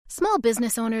Small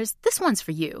business owners, this one's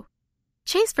for you.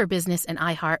 Chase for Business and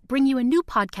iHeart bring you a new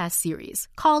podcast series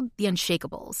called The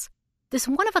Unshakables. This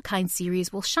one-of-a-kind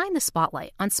series will shine the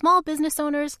spotlight on small business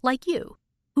owners like you,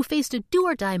 who faced a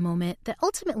do-or-die moment that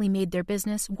ultimately made their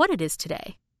business what it is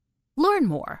today. Learn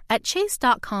more at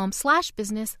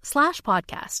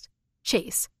chase.com/business/podcast.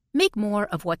 Chase, make more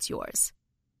of what's yours.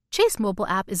 Chase mobile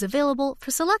app is available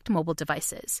for select mobile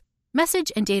devices. Message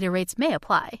and data rates may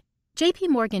apply. J.P.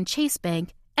 Morgan Chase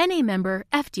Bank, N.A. member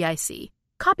FDIC.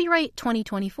 Copyright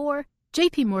 2024,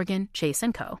 J.P. Morgan Chase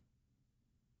 & Co.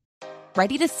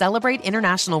 Ready to celebrate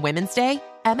International Women's Day?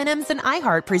 M&M's and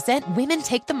iHeart present Women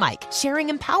Take the Mic, sharing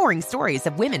empowering stories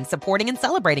of women supporting and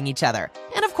celebrating each other.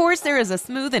 And of course, there is a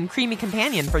smooth and creamy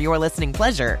companion for your listening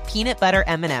pleasure, peanut butter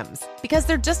M&M's. Because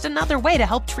they're just another way to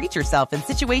help treat yourself in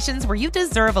situations where you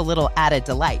deserve a little added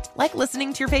delight, like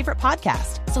listening to your favorite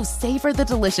podcast. So savor the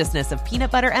deliciousness of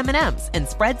peanut butter M&M's and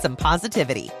spread some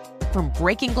positivity. From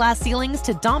breaking glass ceilings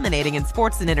to dominating in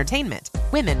sports and entertainment,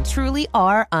 women truly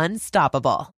are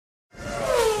unstoppable.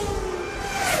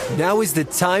 Now is the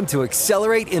time to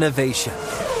accelerate innovation.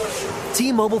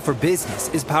 T-Mobile for Business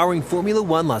is powering Formula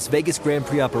One Las Vegas Grand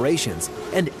Prix operations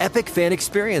and epic fan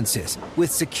experiences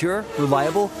with secure,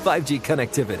 reliable 5G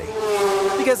connectivity.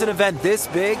 Because an event this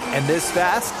big and this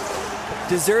fast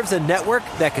deserves a network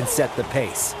that can set the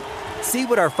pace. See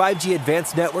what our 5G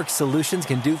advanced network solutions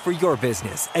can do for your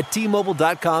business at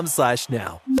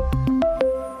T-Mobile.com/now.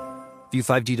 View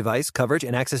 5G device coverage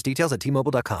and access details at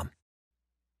T-Mobile.com.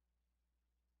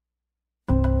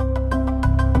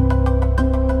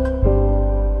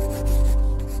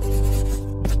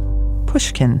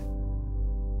 Pushkin.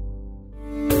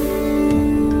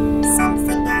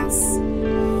 Something else.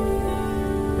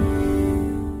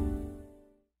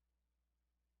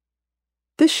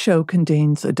 This show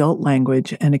contains adult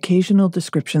language and occasional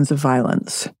descriptions of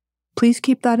violence. Please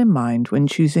keep that in mind when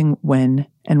choosing when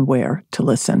and where to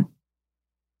listen.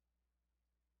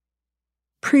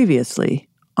 Previously,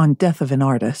 on Death of an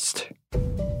Artist.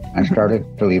 I started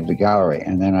to leave the gallery,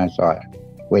 and then I thought,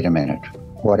 wait a minute,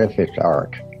 what if it's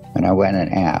art? And I went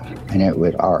and asked, and it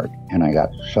was art, and I got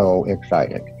so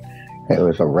excited. It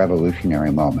was a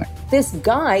revolutionary moment. This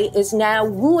guy is now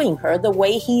wooing her the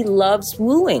way he loves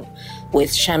wooing,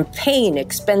 with champagne,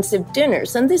 expensive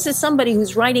dinners. And this is somebody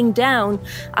who's writing down,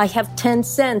 I have 10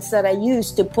 cents that I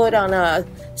used to put on a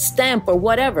stamp or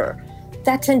whatever.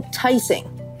 That's enticing.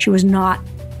 She was not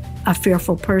a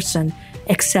fearful person,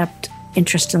 except,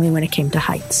 interestingly, when it came to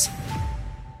heights.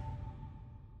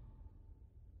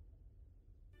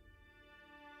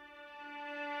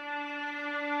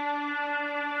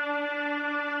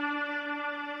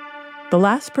 The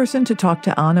last person to talk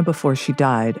to Anna before she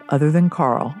died, other than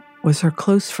Carl, was her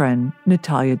close friend,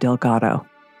 Natalia Delgado.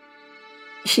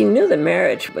 She knew the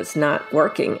marriage was not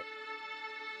working.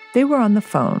 They were on the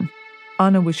phone.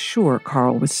 Anna was sure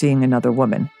Carl was seeing another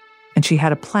woman, and she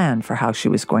had a plan for how she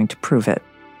was going to prove it.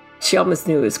 She almost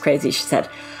knew it was crazy. She said,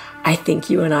 I think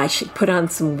you and I should put on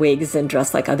some wigs and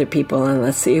dress like other people, and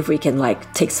let's see if we can,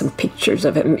 take some pictures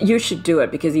of him. You should do it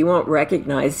because he won't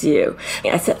recognize you.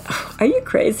 I said, are you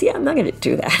crazy? I'm not going to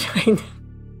do that.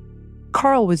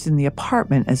 Carl was in the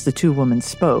apartment as the two women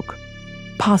spoke,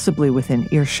 possibly within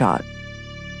earshot.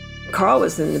 Carl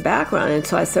was in the background, and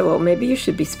so I said, well, maybe you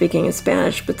should be speaking in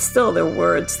Spanish, but still there were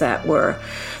words that were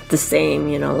the same,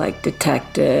 like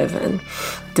detective and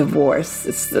divorce.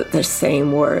 It's the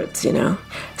same words,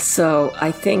 So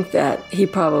I think that he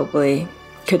probably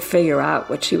could figure out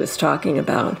what she was talking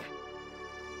about.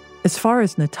 As far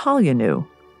as Natalia knew,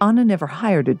 Anna never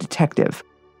hired a detective,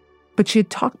 but she had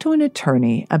talked to an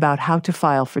attorney about how to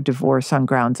file for divorce on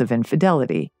grounds of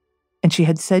infidelity, and she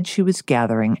had said she was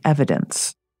gathering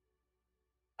evidence.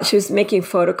 She was making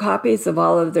photocopies of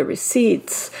all of the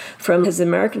receipts from his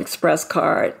American Express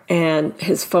card and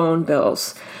his phone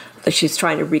bills. She's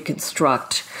trying to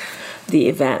reconstruct the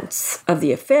events of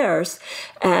the affairs,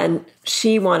 and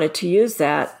she wanted to use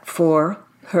that for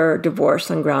her divorce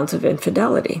on grounds of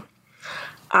infidelity.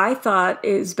 I thought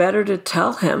it was better to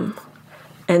tell him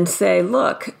and say,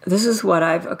 look, this is what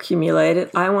I've accumulated.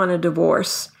 I want a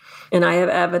divorce, and I have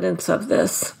evidence of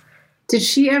this. Did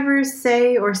she ever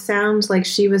say or sound like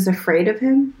she was afraid of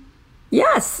him?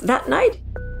 Yes, that night.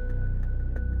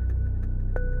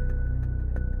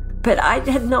 But I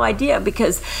had no idea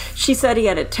because she said he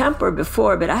had a temper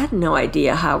before, but I had no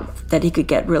idea that he could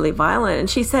get really violent. And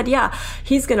she said, yeah,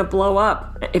 he's going to blow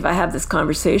up if I have this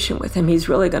conversation with him. He's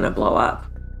really going to blow up.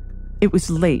 It was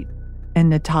late, and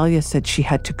Natalia said she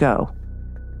had to go.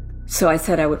 So I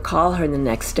said I would call her the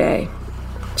next day.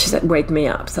 She said, wake me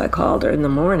up. So I called her in the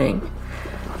morning,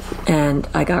 and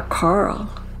I got Carl.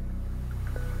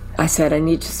 I said, I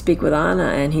need to speak with Anna,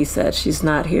 and he said, she's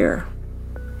not here.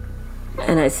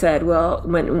 And I said, well,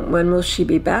 when will she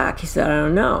be back? He said, I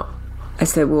don't know. I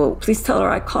said, well, please tell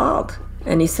her I called.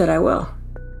 And he said, I will.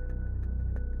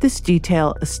 This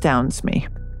detail astounds me.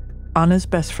 Anna's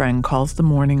best friend calls the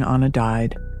morning Anna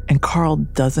died, and Carl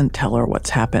doesn't tell her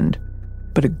what's happened,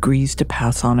 but agrees to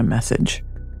pass on a message.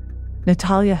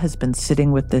 Natalia has been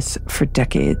sitting with this for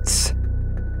decades.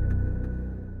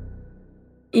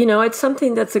 You know, it's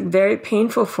something that's very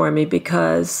painful for me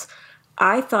because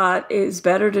I thought it was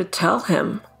better to tell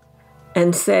him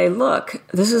and say, look,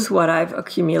 this is what I've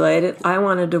accumulated. I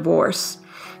want a divorce.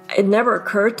 It never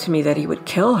occurred to me that he would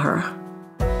kill her.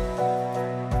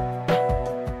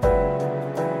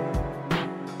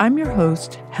 I'm your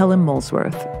host, Helen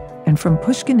Molesworth, and from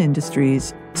Pushkin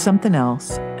Industries, Something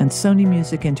Else, and Sony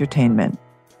Music Entertainment,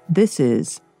 this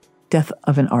is Death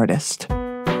of an Artist.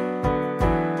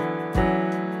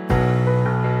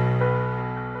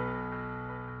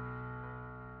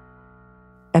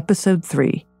 Episode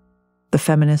 3, The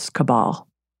Feminist Cabal.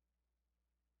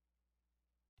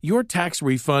 Your tax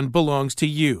refund belongs to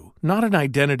you, not an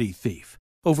identity thief.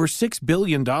 Over $6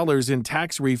 billion in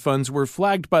tax refunds were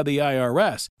flagged by the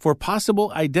IRS for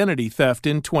possible identity theft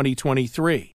in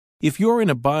 2023. If you're in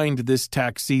a bind this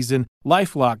tax season,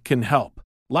 LifeLock can help.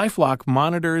 LifeLock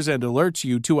monitors and alerts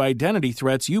you to identity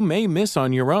threats you may miss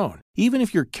on your own, even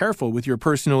if you're careful with your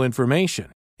personal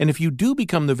information. And if you do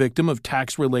become the victim of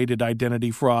tax-related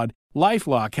identity fraud,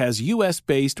 LifeLock has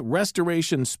U.S.-based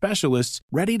restoration specialists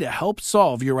ready to help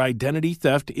solve your identity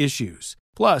theft issues.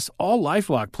 Plus, all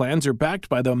LifeLock plans are backed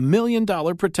by the $1 Million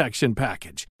Protection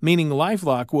Package, meaning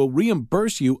LifeLock will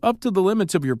reimburse you up to the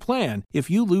limits of your plan if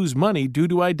you lose money due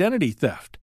to identity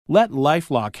theft. Let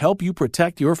LifeLock help you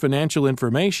protect your financial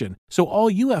information, so all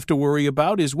you have to worry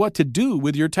about is what to do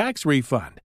with your tax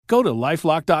refund. Go to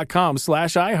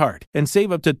LifeLock.com/iHeart and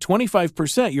save up to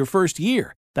 25% your first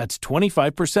year. That's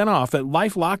 25% off at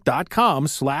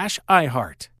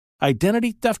LifeLock.com/iHeart.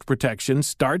 Identity theft protection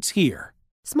starts here.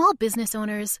 Small business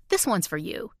owners, this one's for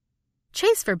you.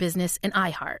 Chase for Business and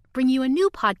iHeart bring you a new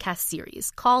podcast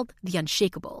series called The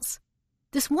Unshakables.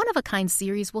 This one-of-a-kind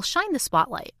series will shine the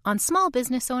spotlight on small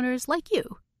business owners like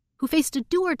you, who faced a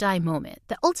do-or-die moment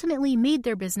that ultimately made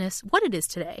their business what it is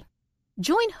today.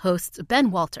 Join hosts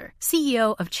Ben Walter,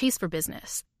 CEO of Chase for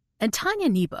Business, and Tanya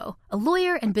Nebo, a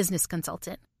lawyer and business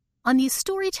consultant, on these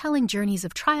storytelling journeys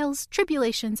of trials,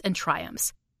 tribulations, and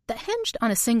triumphs that hinged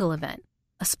on a single event,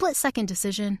 a split-second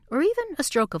decision, or even a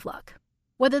stroke of luck.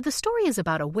 Whether the story is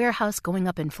about a warehouse going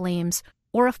up in flames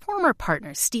or a former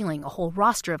partner stealing a whole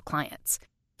roster of clients,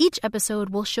 each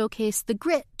episode will showcase the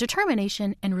grit,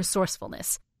 determination, and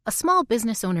resourcefulness a small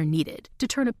business owner needed to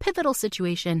turn a pivotal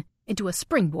situation into a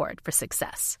springboard for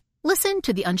success. Listen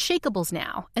to The Unshakables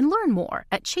now and learn more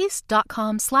at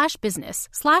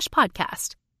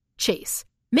chase.com/business/podcast. Chase,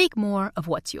 make more of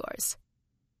what's yours.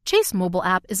 Chase mobile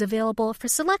app is available for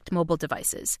select mobile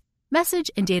devices. Message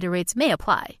and data rates may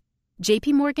apply.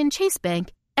 J.P. Morgan Chase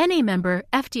Bank, N.A. member,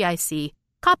 FDIC,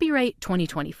 copyright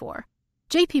 2024.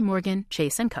 J.P. Morgan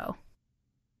Chase & Co.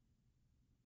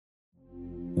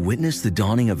 Witness the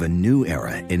dawning of a new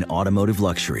era in automotive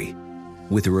luxury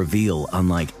with a reveal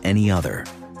unlike any other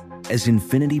as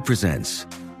Infiniti presents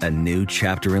a new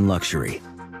chapter in luxury,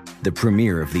 the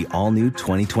premiere of the all-new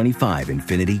 2025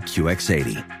 Infiniti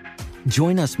QX80.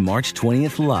 Join us March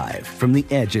 20th live from the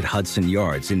Edge at Hudson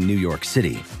Yards in New York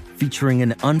City, featuring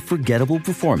an unforgettable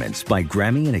performance by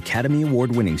Grammy and Academy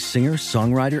Award-winning singer,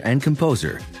 songwriter, and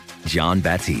composer, Jon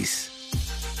Batiste.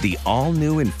 The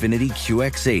all-new Infiniti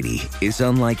QX80 is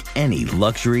unlike any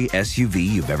luxury SUV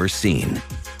you've ever seen.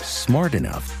 Smart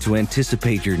enough to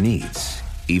anticipate your needs,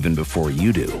 even before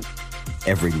you do.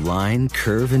 Every line,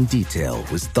 curve, and detail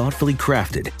was thoughtfully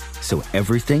crafted, so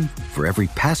everything for every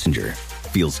passenger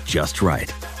feels just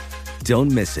right.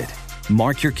 Don't miss it.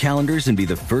 Mark your calendars and be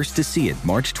the first to see it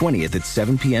March 20th at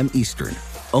 7 p.m. Eastern,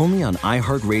 only on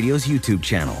iHeartRadio's YouTube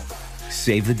channel.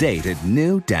 Save the date at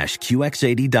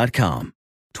new-QX80.com.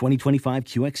 2025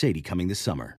 QX80 coming this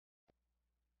summer.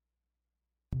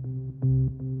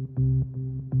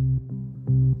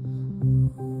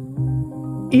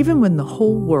 Even when the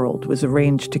whole world was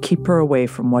arranged to keep her away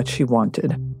from what she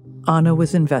wanted, Anna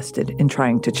was invested in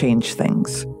trying to change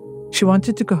things. She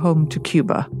wanted to go home to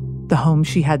Cuba, the home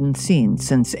she hadn't seen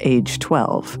since age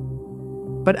 12.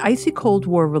 But icy Cold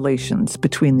War relations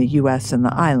between the U.S. and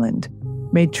the island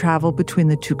made travel between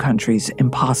the two countries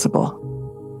impossible.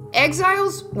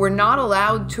 Exiles were not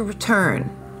allowed to return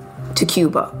to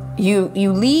Cuba. You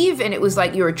leave and it was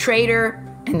like you're a traitor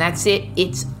and that's it.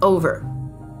 It's over.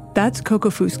 That's Coco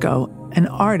Fusco, an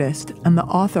artist and the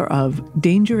author of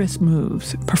Dangerous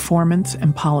Moves, Performance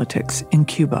and Politics in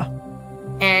Cuba.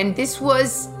 And this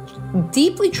was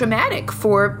deeply traumatic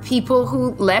for people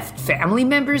who left family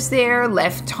members there,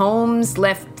 left homes,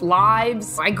 left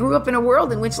lives. I grew up in a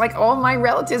world in which all my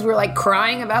relatives were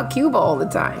crying about Cuba all the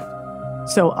time.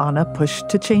 So Ana pushed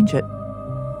to change it.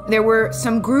 There were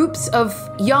some groups of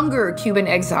younger Cuban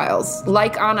exiles,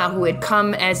 like Ana, who had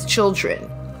come as children,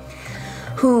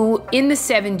 who in the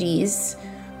 70s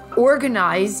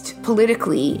organized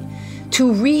politically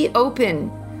to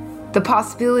reopen the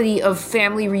possibility of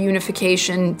family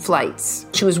reunification flights.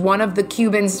 She was one of the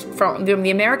Cubans from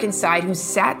the American side who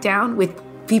sat down with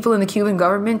people in the Cuban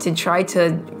government and tried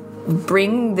to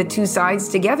bring the two sides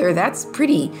together. That's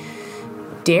pretty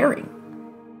daring.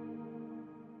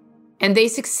 And they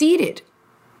succeeded.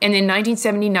 And in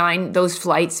 1979, those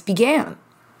flights began.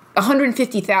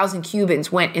 150,000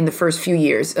 Cubans went in the first few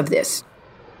years of this.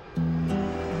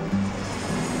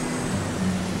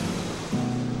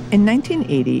 In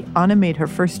 1980, Ana made her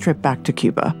first trip back to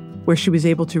Cuba, where she was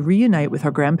able to reunite with her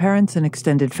grandparents and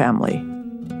extended family.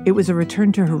 It was a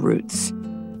return to her roots.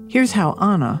 Here's how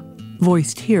Ana,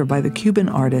 voiced here by the Cuban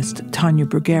artist Tanya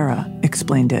Bruguera,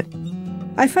 explained it.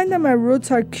 I find that my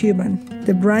roots are Cuban.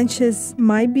 The branches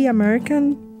might be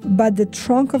American, but the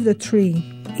trunk of the tree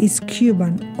is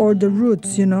Cuban, or the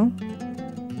roots,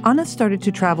 Ana started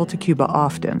to travel to Cuba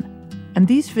often, and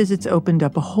these visits opened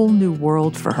up a whole new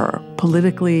world for her,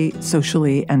 politically,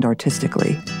 socially, and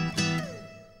artistically.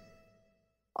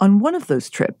 On one of those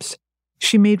trips,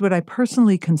 she made what I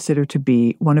personally consider to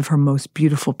be one of her most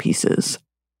beautiful pieces,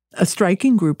 a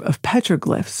striking group of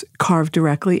petroglyphs carved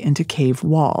directly into cave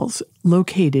walls,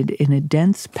 located in a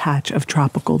dense patch of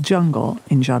tropical jungle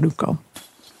in Jaruco.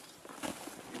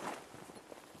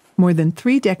 More than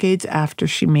 3 decades after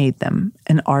she made them,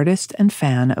 an artist and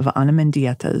fan of Ana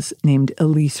Mendieta's named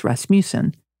Elise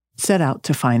Rasmussen set out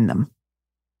to find them.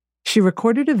 She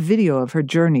recorded a video of her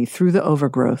journey through the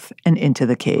overgrowth and into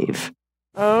the cave.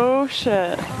 Oh,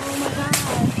 shit. Oh,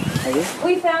 my God.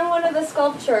 We found one of the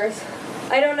sculptures.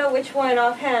 I don't know which one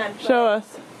offhand. Show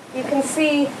us. You can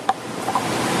see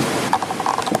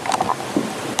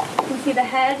the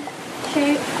head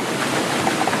shape,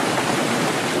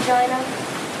 vagina.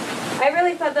 I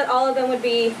really thought that all of them would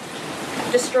be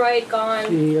destroyed, gone.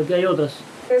 Sí, aquí hay otras.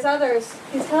 There's others.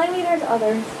 He's telling me there's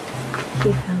others.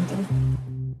 He found them.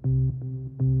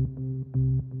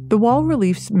 The wall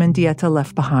reliefs Mendieta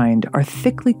left behind are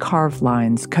thickly carved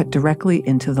lines cut directly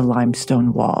into the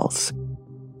limestone walls.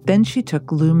 Then she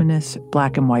took luminous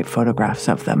black and white photographs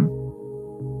of them.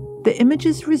 The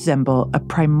images resemble a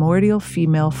primordial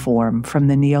female form from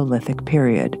the Neolithic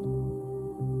period.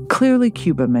 Clearly,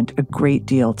 Cuba meant a great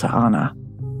deal to Ana.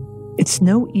 It's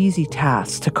no easy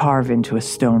task to carve into a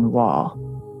stone wall.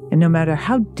 And no matter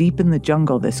how deep in the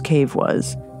jungle this cave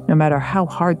was, no matter how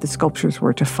hard the sculptures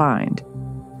were to find,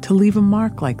 to leave a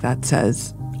mark like that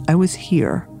says, I was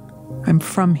here, I'm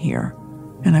from here,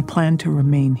 and I plan to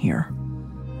remain here.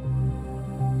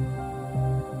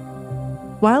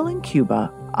 While in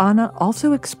Cuba, Ana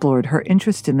also explored her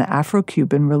interest in the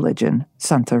Afro-Cuban religion,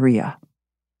 Santeria.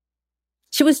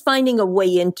 She was finding a way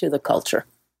into the culture.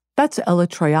 That's Ella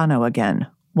Troiano again,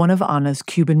 one of Ana's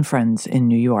Cuban friends in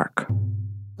New York.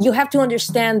 You have to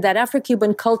understand that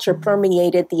Afro-Cuban culture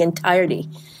permeated the entirety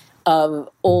of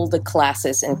all the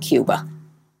classes in Cuba.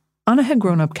 Ana had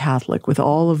grown up Catholic with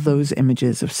all of those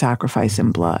images of sacrifice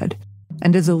and blood.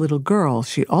 And as a little girl,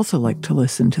 she also liked to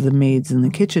listen to the maids in the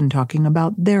kitchen talking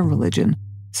about their religion,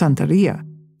 Santeria,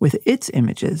 with its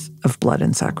images of blood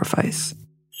and sacrifice.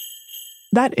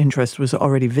 That interest was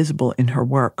already visible in her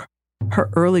work.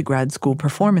 Her early grad school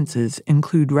performances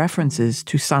include references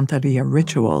to Santeria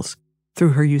rituals through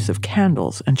her use of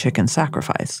candles and chicken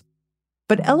sacrifice.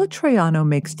 But Ella Troiano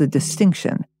makes the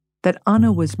distinction that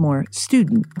Ana was more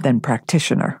student than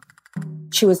practitioner.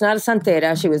 She was not a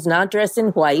santera. She was not dressed in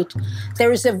white.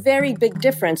 There is a very big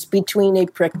difference between a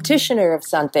practitioner of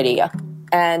Santeria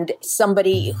and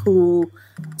somebody who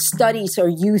studies or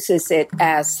uses it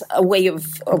as a way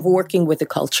of working with the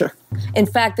culture. In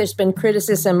fact, there's been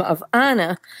criticism of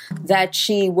Ana that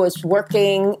she was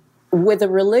working with a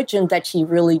religion that she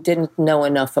really didn't know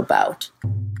enough about.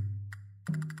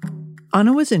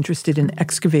 Ana was interested in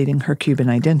excavating her Cuban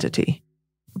identity,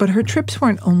 but her trips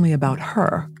weren't only about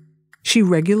her. She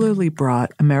regularly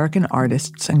brought American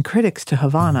artists and critics to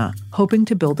Havana, hoping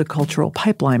to build a cultural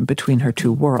pipeline between her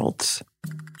two worlds.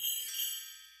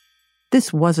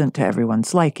 This wasn't to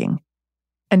everyone's liking,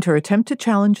 and her attempt to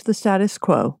challenge the status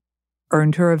quo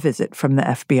earned her a visit from the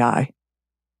FBI.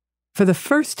 For the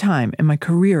first time in my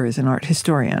career as an art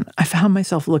historian, I found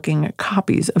myself looking at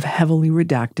copies of heavily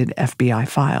redacted FBI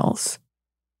files.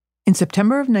 In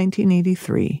September of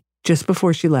 1983, just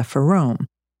before she left for Rome,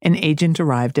 an agent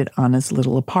arrived at Anna's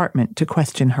little apartment to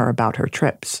question her about her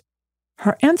trips.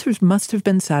 Her answers must have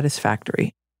been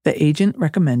satisfactory. The agent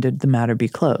recommended the matter be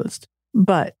closed.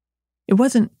 But it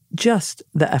wasn't just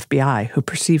the FBI who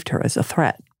perceived her as a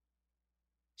threat.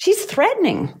 She's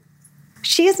threatening.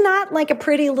 She is not like a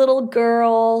pretty little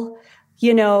girl,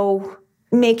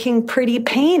 making pretty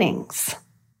paintings.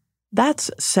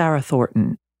 That's Sarah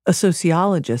Thornton, a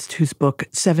sociologist whose book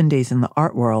 7 Days in the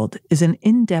Art World is an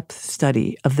in-depth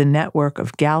study of the network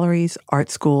of galleries,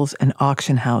 art schools, and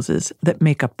auction houses that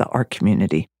make up the art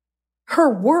community.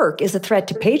 Her work is a threat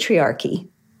to patriarchy.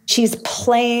 She's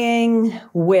playing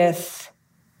with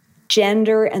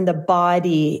gender and the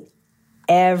body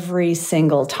every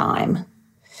single time,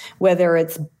 whether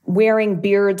it's wearing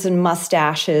beards and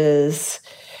mustaches,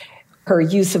 her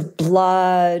use of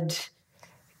blood.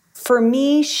 For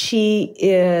me, she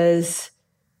is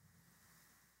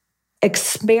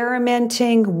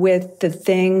experimenting with the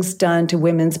things done to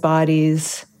women's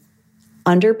bodies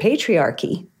under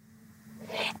patriarchy.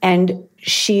 And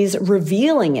she's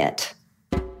revealing it.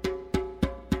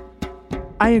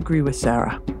 I agree with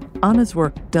Sarah. Anna's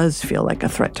work does feel like a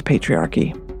threat to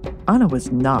patriarchy. Anna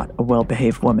was not a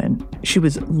well-behaved woman. She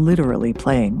was literally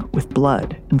playing with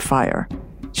blood and fire.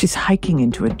 She's hiking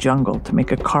into a jungle to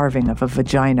make a carving of a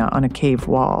vagina on a cave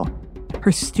wall.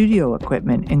 Her studio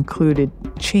equipment included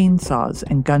chainsaws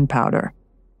and gunpowder.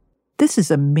 This is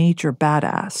a major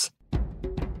badass.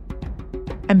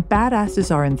 And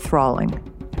badasses are enthralling,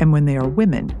 and when they are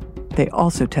women, they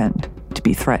also tend to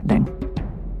be threatening.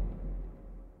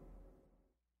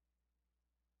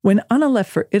 When Anna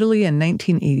left for Italy in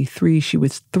 1983, she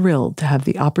was thrilled to have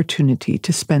the opportunity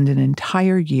to spend an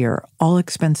entire year, all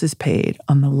expenses paid,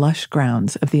 on the lush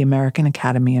grounds of the American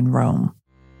Academy in Rome.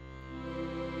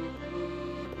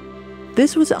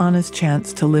 This was Anna's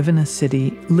chance to live in a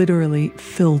city literally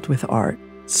filled with art.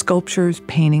 Sculptures,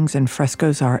 paintings, and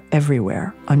frescoes are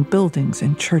everywhere, on buildings,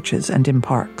 in churches, and in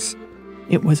parks.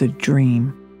 It was a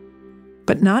dream.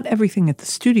 But not everything at the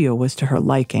studio was to her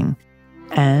liking.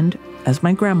 And, as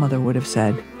my grandmother would have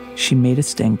said, she made a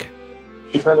stink.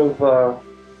 She kind of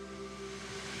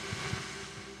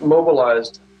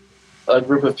mobilized a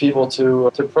group of people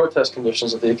to protest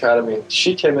conditions at the Academy.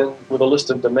 She came in with a list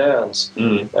of demands,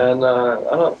 and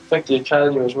I don't think the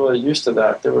Academy was really used to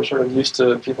that. They were sort of used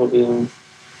to people being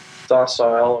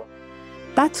docile.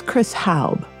 That's Chris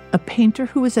Haub, a painter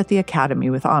who was at the Academy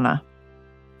with Anna.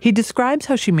 He describes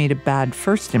how she made a bad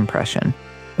first impression,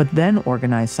 but then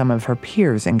organized some of her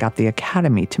peers and got the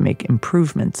Academy to make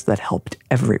improvements that helped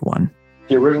everyone.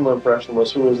 The original impression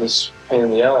was, who is this pain in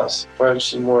the ass? Why is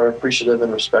she more appreciative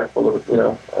and respectful,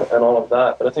 and all of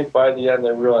that? But I think by the end,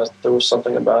 they realized there was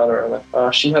something about her.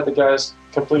 And she had the guys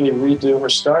completely redo her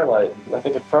skylight. And I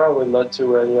think it probably led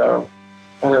to a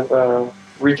kind of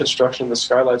reconstruction of the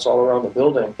skylights all around the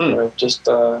building, just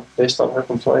based on her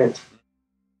complaint.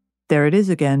 There it is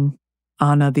again.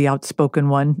 Anna, the outspoken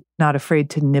one, not afraid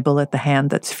to nibble at the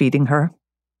hand that's feeding her.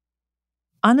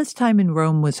 Anna's time in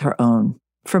Rome was her own.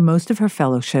 For most of her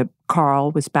fellowship,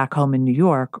 Carl was back home in New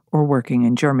York or working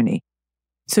in Germany.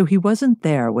 So he wasn't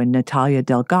there when Natalia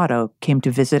Delgado came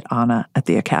to visit Anna at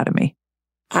the Academy.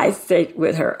 I stayed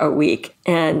with her a week,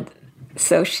 and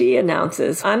so she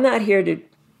announces, "I'm not here to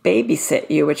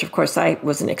babysit you," which of course I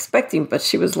wasn't expecting, but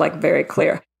she was very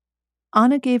clear.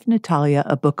 Anna gave Natalia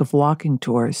a book of walking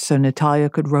tours so Natalia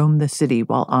could roam the city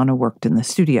while Anna worked in the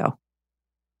studio.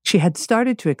 She had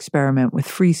started to experiment with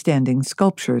freestanding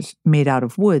sculptures made out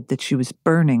of wood that she was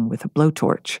burning with a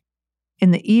blowtorch.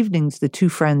 In the evenings, the two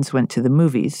friends went to the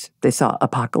movies. They saw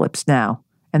Apocalypse Now,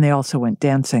 and they also went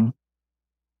dancing.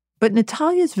 But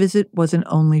Natalia's visit wasn't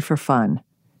only for fun.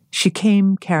 She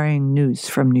came carrying news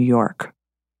from New York.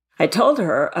 I told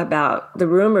her about the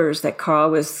rumors that Carl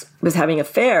was having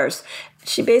affairs.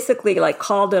 She basically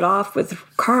called it off with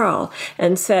Carl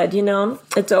and said,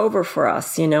 it's over for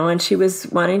us, and she was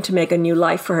wanting to make a new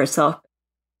life for herself.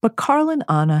 But Carl and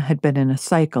Anna had been in a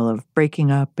cycle of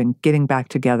breaking up and getting back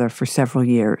together for several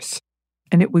years,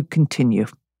 and it would continue.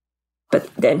 But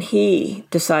then he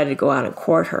decided to go out and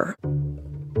court her.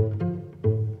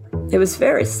 It was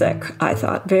very sick, I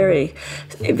thought, very,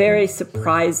 very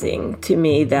surprising to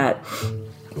me that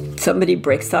somebody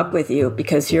breaks up with you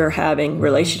because you're having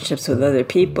relationships with other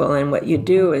people, and what you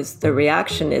do is, the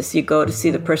reaction is you go to see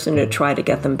the person to try to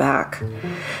get them back.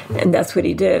 And that's what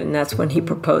he did, and that's when he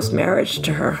proposed marriage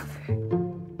to her.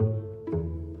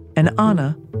 And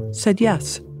Anna said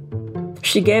yes.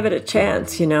 She gave it a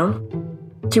chance, you know?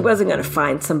 She wasn't going to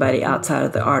find somebody outside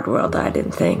of the art world, I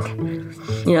didn't think.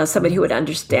 You know, somebody who would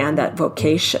understand that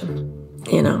vocation,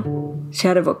 you know? She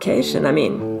had a vocation. I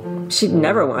mean, she'd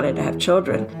never wanted to have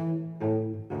children.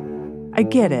 I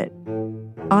get it.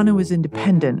 Anna was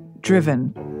independent,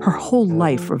 driven. Her whole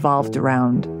life revolved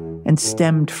around and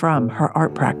stemmed from her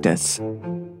art practice.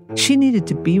 She needed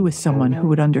to be with someone who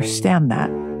would understand that.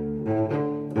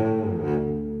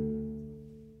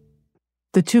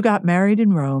 The two got married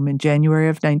in Rome in January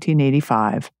of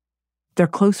 1985. Their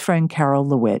close friend Carol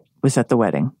LeWitt was at the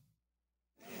wedding.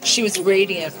 She was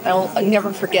radiant. I'll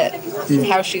never forget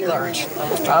how she looked.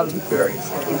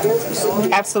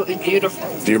 Absolutely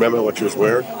beautiful. Do you remember what she was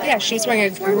wearing? Yeah, she was wearing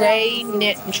a gray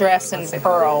knit dress and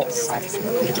pearls.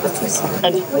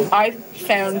 And I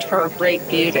found her a great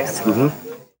beauty. Mm-hmm.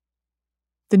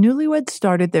 The newlyweds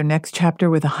started their next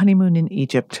chapter with a honeymoon in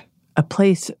Egypt, a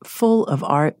place full of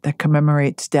art that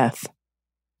commemorates death.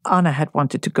 Anna had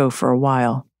wanted to go for a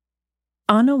while.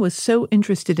 Anna was so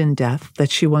interested in death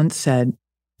that she once said,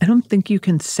 "I don't think you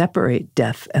can separate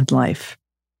death and life."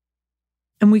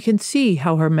 And we can see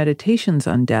how her meditations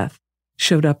on death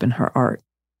showed up in her art.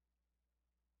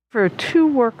 For two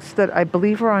works that I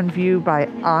believe are on view by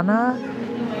Anna,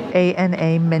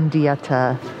 A-N-A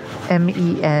Mendieta,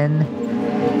 M-E-N-D-I-E-T-A.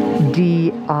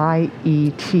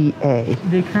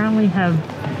 They currently have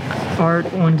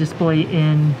art on display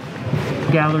in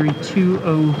Gallery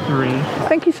 203.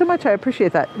 Thank you so much. I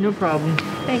appreciate that. No problem.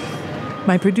 Thanks.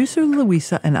 My producer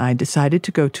Louisa and I decided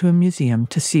to go to a museum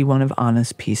to see one of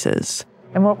Anna's pieces.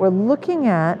 And what we're looking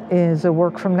at is a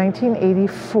work from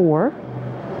 1984.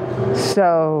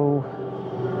 So,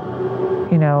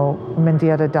 you know,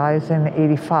 Mendieta dies in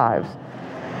 85.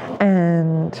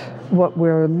 And what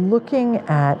we're looking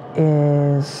at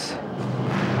is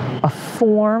a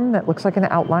form that looks like an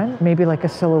outline, maybe like a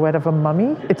silhouette of a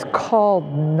mummy. It's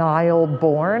called Nile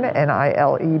Born,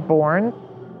 N-I-L-E Born.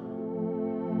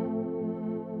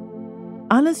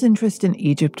 Anna's interest in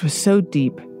Egypt was so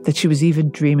deep that she was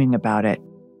even dreaming about it.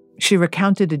 She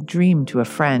recounted a dream to a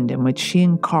friend in which she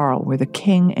and Carl were the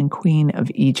king and queen of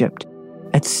Egypt,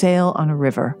 at sail on a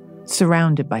river,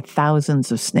 surrounded by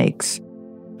thousands of snakes.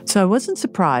 So I wasn't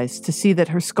surprised to see that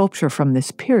her sculpture from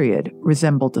this period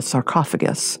resembled a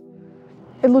sarcophagus.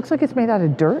 It looks like it's made out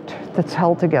of dirt that's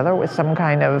held together with some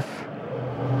kind of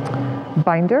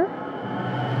binder.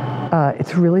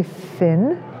 It's really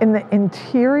thin. In the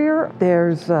interior,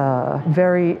 there's a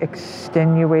very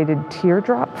extenuated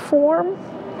teardrop form,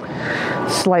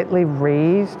 slightly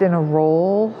raised in a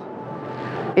roll.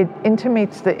 It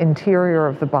intimates the interior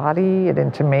of the body. It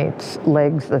intimates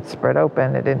legs that spread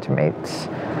open. It intimates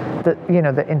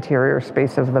the interior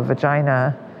space of the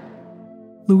vagina.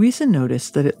 Louisa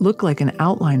noticed that it looked like an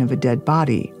outline of a dead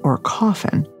body or a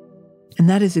coffin. And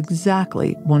that is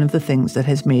exactly one of the things that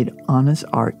has made Anna's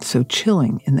art so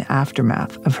chilling in the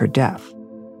aftermath of her death.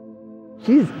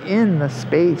 She's in the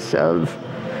space of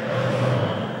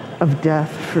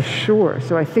death for sure.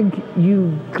 So I think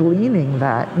you gleaning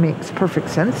that makes perfect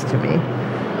sense to me.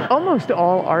 Almost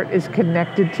all art is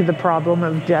connected to the problem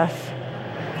of death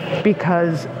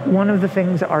because one of the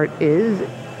things art is a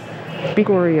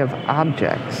category of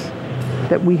objects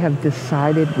that we have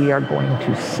decided we are going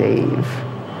to save.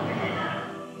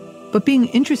 But being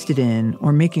interested in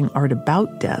or making art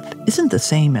about death isn't the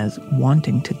same as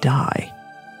wanting to die.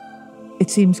 It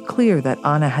seems clear that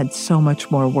Anna had so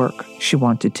much more work she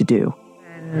wanted to do.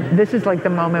 And this is like the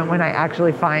moment when I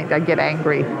actually find I get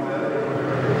angry.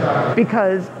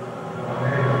 Because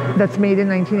that's made in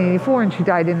 1984 and she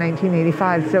died in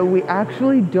 1985. So we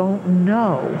actually don't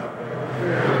know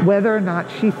whether or not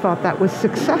she thought that was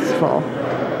successful.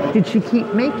 Did she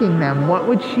keep making them? What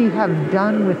would she have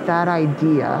done with that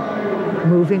idea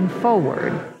moving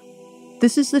forward?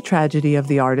 This is the tragedy of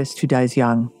the artist who dies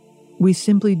young. We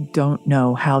simply don't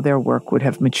know how their work would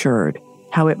have matured,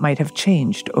 how it might have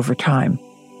changed over time.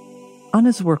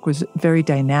 Anna's work was very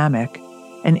dynamic,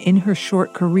 and in her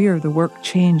short career, the work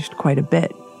changed quite a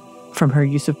bit, from her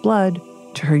use of blood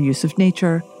to her use of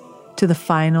nature to the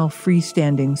final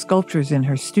freestanding sculptures in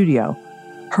her studio.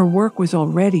 Her work was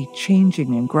already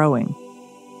changing and growing.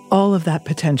 All of that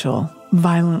potential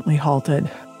violently halted.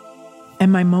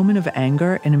 And my moment of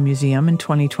anger in a museum in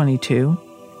 2022,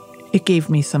 it gave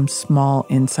me some small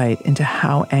insight into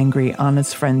how angry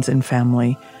Anna's friends and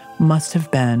family must have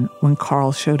been when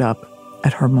Carl showed up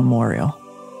at her memorial.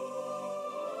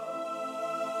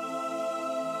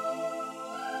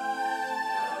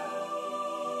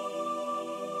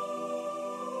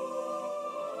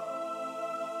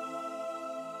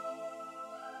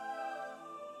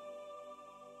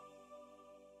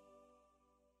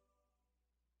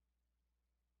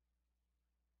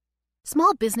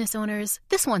 Small business owners,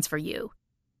 this one's for you.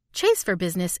 Chase for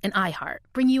Business and iHeart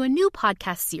bring you a new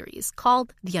podcast series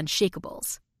called The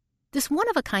Unshakables. This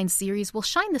one-of-a-kind series will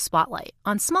shine the spotlight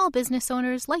on small business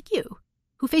owners like you,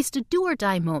 who faced a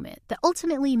do-or-die moment that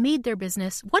ultimately made their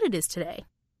business what it is today.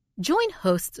 Join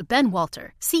hosts Ben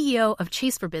Walter, CEO of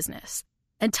Chase for Business,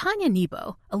 and Tanya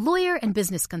Nebo, a lawyer and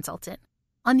business consultant,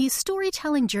 on these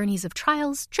storytelling journeys of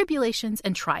trials, tribulations,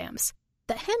 and triumphs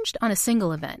that hinged on a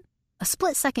single event, a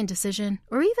split-second decision,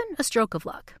 or even a stroke of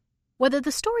luck. Whether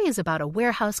the story is about a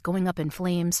warehouse going up in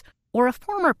flames or a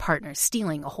former partner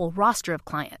stealing a whole roster of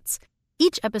clients,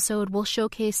 each episode will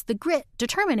showcase the grit,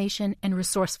 determination, and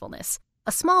resourcefulness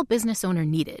a small business owner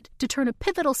needed to turn a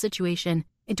pivotal situation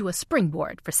into a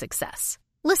springboard for success.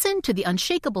 Listen to The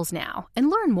Unshakables now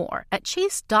and learn more at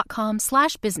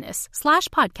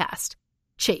chase.com/business/podcast.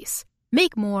 Chase,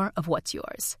 make more of what's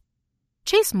yours.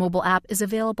 Chase mobile app is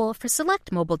available for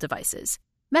select mobile devices.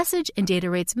 Message and data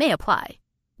rates may apply.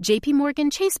 J.P. Morgan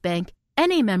Chase Bank,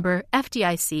 N.A. member,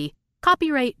 FDIC,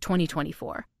 copyright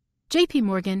 2024. J.P.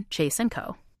 Morgan Chase &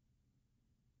 Co.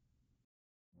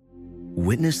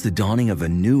 Witness the dawning of a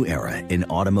new era in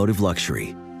automotive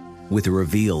luxury with a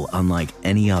reveal unlike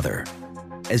any other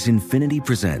as Infiniti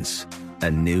presents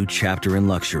a new chapter in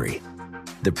luxury,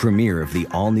 the premiere of the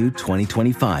all-new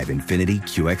 2025 Infiniti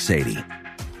QX80.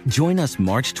 Join us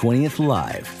March 20th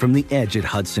live from the Edge at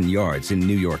Hudson Yards in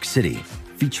New York City,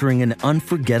 featuring an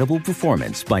unforgettable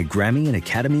performance by Grammy and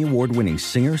Academy Award-winning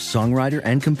singer, songwriter,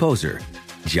 and composer,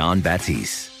 Jon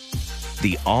Batiste.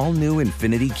 The all-new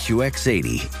Infiniti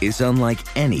QX80 is unlike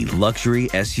any luxury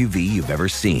SUV you've ever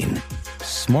seen.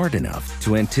 Smart enough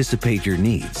to anticipate your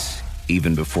needs,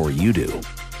 even before you do.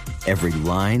 Every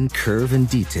line, curve, and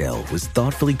detail was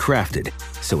thoughtfully crafted,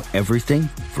 so everything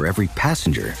for every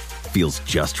passenger feels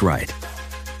just right.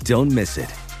 Don't miss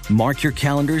it. Mark your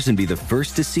calendars and be the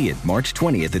first to see it March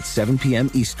 20th at 7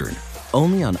 p.m. Eastern,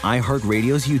 only on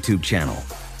iHeartRadio's YouTube channel.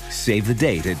 Save the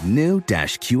date at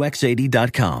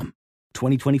new-QX80.com.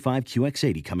 2025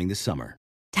 QX80 coming this summer.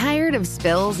 Tired of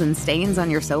spills and stains on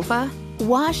your sofa?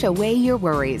 Wash away your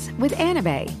worries with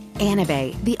Anabay.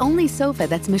 Anabay, the only sofa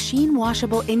that's machine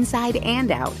washable inside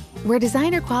and out, where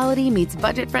designer quality meets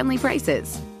budget-friendly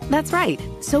prices. That's right,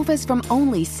 sofas from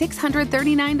only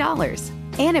 $639.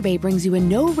 Anabay brings you a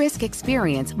no-risk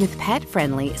experience with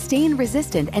pet-friendly,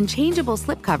 stain-resistant, and changeable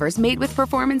slipcovers made with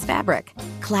performance fabric,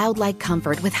 cloud-like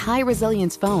comfort with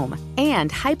high-resilience foam,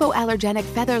 and hypoallergenic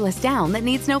featherless down that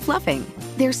needs no fluffing.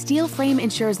 Their steel frame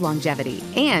ensures longevity,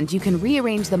 and you can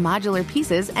rearrange the modular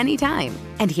pieces anytime.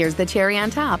 And here's the cherry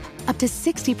on top, up to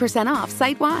 60% off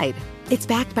site-wide. It's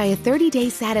backed by a 30-day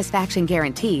satisfaction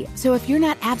guarantee, so if you're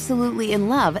not absolutely in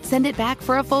love, send it back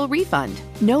for a full refund.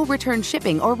 No return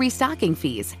shipping or restocking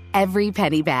fees. Every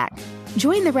penny back.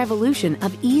 Join the revolution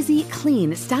of easy,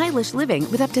 clean, stylish living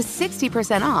with up to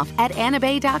 60% off at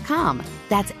anabay.com.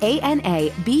 That's ANABEI.com.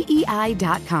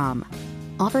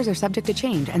 Offers are subject to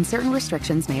change and certain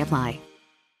restrictions may apply.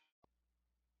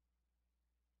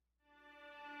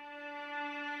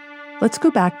 Let's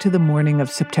go back to the morning of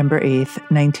September 8th,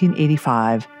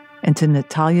 1985, and to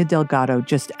Natalia Delgado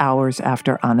just hours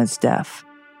after Anna's death.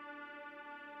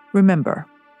 Remember,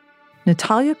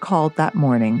 Natalia called that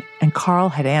morning and Carl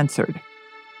had answered.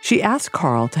 She asked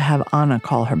Carl to have Anna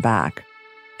call her back,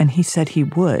 and he said he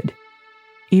would,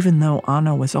 even though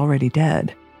Anna was already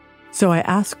dead. So I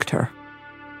asked her,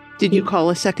 Did you call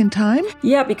a second time?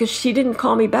 Yeah, because she didn't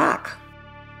call me back.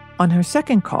 On her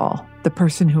second call, the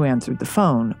person who answered the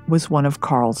phone was one of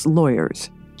Carl's lawyers,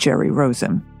 Jerry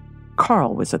Rosen.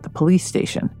 Carl was at the police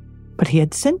station, but he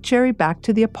had sent Jerry back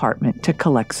to the apartment to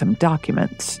collect some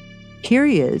documents. Here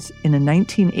he is in a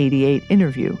 1988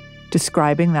 interview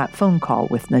describing that phone call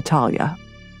with Natalia.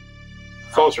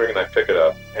 Phone's ringing, I pick it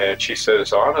up, and she said,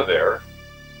 "Is Anna there?"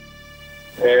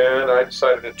 And I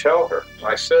decided to tell her.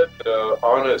 I said,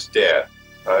 Anna is dead.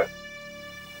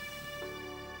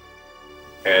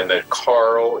 And that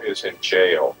Carl is in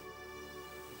jail,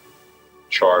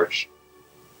 charged,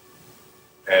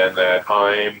 and that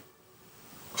I'm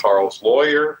Carl's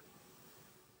lawyer.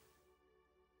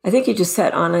 I think he just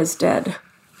said Anna is dead.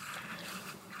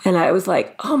 And I was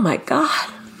like, oh my God.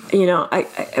 You know, I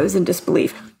was in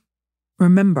disbelief.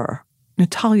 Remember,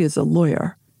 Natalia's a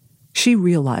lawyer. She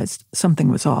realized something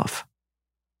was off.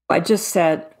 I just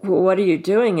said, well, what are you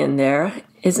doing in there?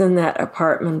 Isn't that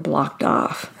apartment blocked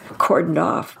off, cordoned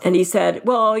off? And he said,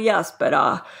 well, yes,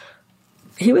 but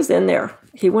he was in there.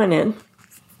 He went in.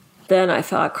 Then I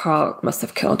thought Carl must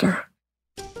have killed her.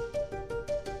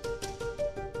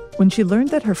 When she learned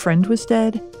that her friend was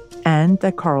dead and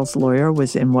that Carl's lawyer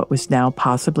was in what was now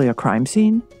possibly a crime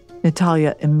scene,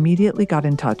 Natalia immediately got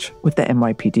in touch with the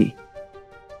NYPD.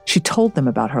 She told them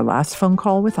about her last phone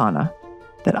call with Anna,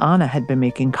 that Anna had been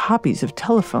making copies of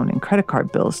telephone and credit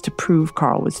card bills to prove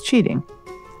Carl was cheating,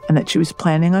 and that she was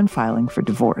planning on filing for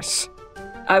divorce.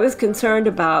 I was concerned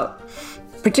about,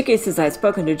 particularly since I had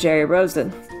spoken to Jerry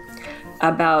Rosen,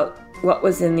 about what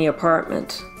was in the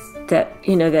apartment, that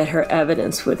her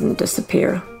evidence wouldn't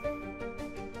disappear.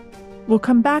 We'll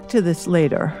come back to this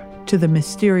later, to the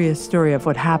mysterious story of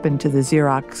what happened to the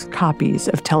Xerox copies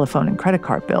of telephone and credit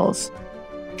card bills.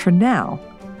 For now,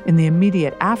 in the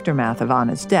immediate aftermath of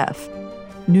Anna's death,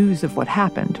 news of what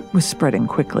happened was spreading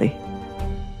quickly.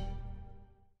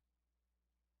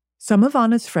 Some of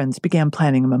Anna's friends began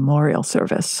planning a memorial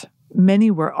service.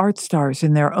 Many were art stars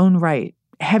in their own right,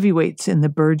 heavyweights in the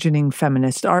burgeoning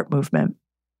feminist art movement.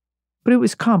 But it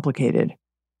was complicated.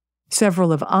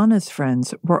 Several of Anna's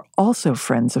friends were also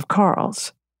friends of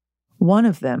Carl's. One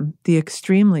of them, the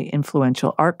extremely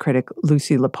influential art critic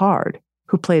Lucy Lepard,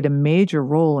 who played a major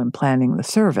role in planning the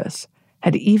service,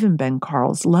 had even been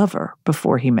Carl's lover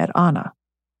before he met Anna.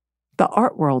 The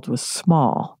art world was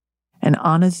small, and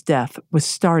Anna's death was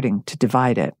starting to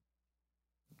divide it.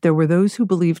 There were those who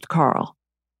believed Carl,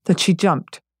 that she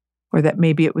jumped, or that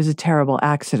maybe it was a terrible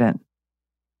accident.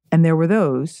 And there were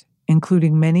those,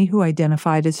 including many who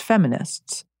identified as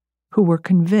feminists, who were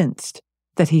convinced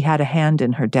that he had a hand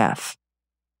in her death.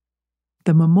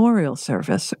 The memorial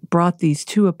service brought these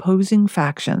two opposing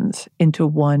factions into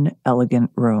one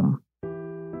elegant room.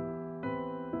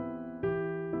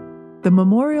 The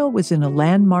memorial was in a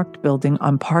landmarked building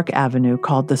on Park Avenue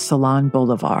called the Salon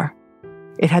Bolivar.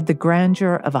 It had the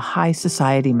grandeur of a high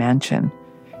society mansion.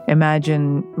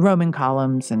 Imagine Roman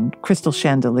columns and crystal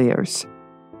chandeliers.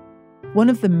 One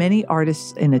of the many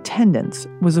artists in attendance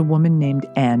was a woman named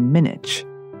Anne Minich.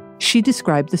 She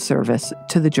described the service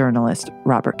to the journalist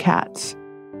Robert Katz.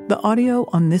 The audio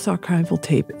on this archival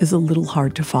tape is a little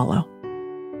hard to follow.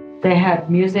 They had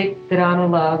music that Anna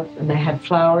loved, and they had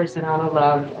flowers that Anna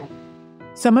loved.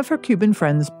 Some of her Cuban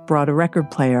friends brought a record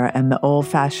player and the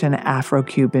old-fashioned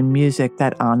Afro-Cuban music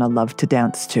that Anna loved to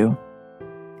dance to.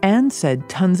 Anne said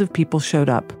tons of people showed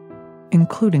up,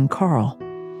 including Carl.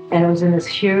 And it was in this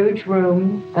huge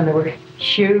room, and there were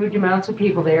huge amounts of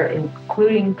people there,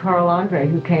 including Carl Andre,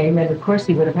 who came. And of course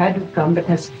he would have had to come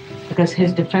because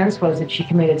his defense was that she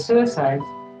committed suicide.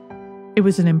 It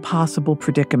was an impossible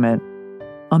predicament.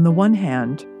 On the one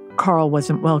hand, Carl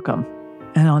wasn't welcome.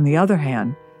 And on the other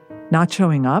hand, not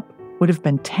showing up would have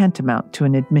been tantamount to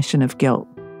an admission of guilt.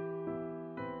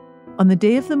 On the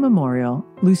day of the memorial,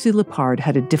 Lucy Lepard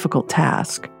had a difficult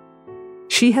task.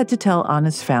 She had to tell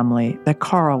Anna's family that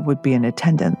Carl would be in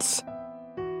attendance.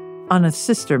 Anna's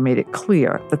sister made it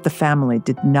clear that the family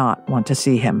did not want to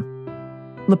see him.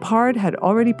 Lepard had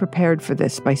already prepared for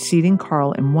this by seating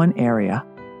Carl in one area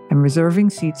and reserving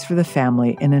seats for the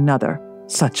family in another,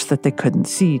 such that they couldn't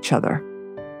see each other.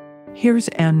 Here's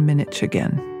Anne Minich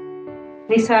again.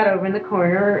 He sat over in the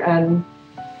corner, and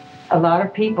a lot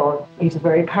of people, he's a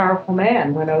very powerful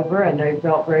man, went over and they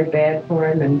felt very bad for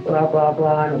him and blah, blah,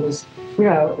 blah. And it was,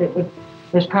 it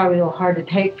was probably a little hard to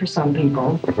take for some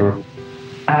people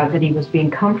that he was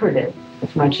being comforted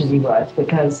as much as he was,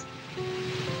 because...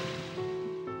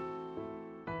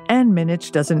 Anne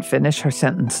Minich doesn't finish her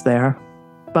sentence there,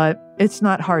 but it's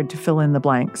not hard to fill in the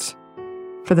blanks.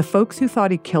 For the folks who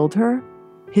thought he killed her,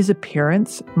 his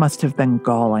appearance must have been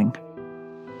galling.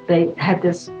 They had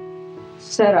this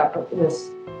set up,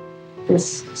 this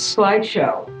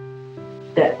slideshow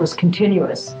that was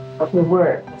continuous of her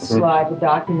work, the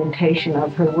documentation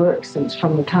of her work since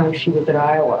from the time she was at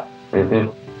Iowa.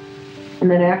 And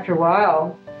then after a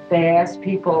while, they asked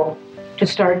people to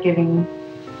start giving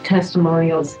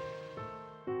testimonials.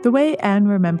 The way Anne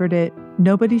remembered it,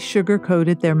 nobody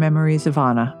sugar-coated their memories of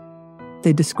Anna.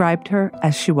 They described her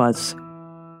as she was.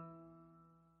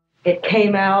 It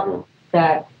came out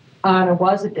that Anna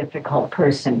was a difficult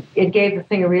person. It gave the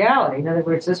thing a reality. In other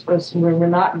words, we were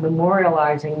not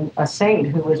memorializing a saint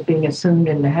who was being assumed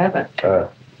into heaven.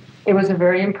 It was a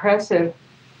very impressive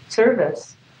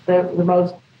service. The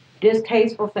most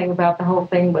distasteful thing about the whole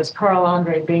thing was Carl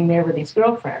Andre being there with his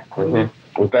girlfriend.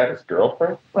 Was that his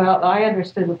girlfriend? Well, I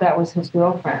understood that was his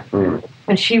girlfriend.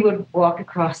 And she would walk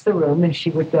across the room and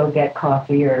she would go get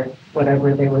coffee or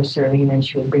whatever they were serving, and then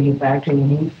she would bring it back to him.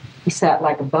 And he sat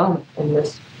like a bum in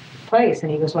this place,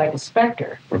 and he was like a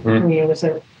specter. I mean, it was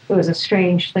a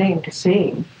strange thing to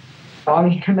see. I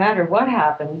mean, no matter what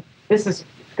happened, this has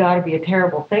got to be a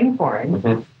terrible thing for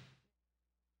him.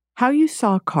 How you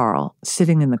saw Carl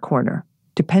sitting in the corner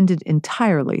depended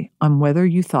entirely on whether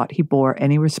you thought he bore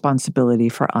any responsibility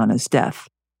for Anna's death.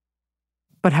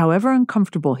 But however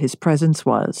uncomfortable his presence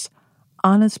was,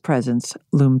 Anna's presence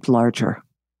loomed larger.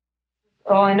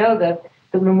 Oh, I know that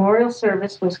the memorial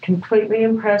service was completely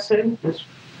impressive. It was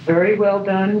very well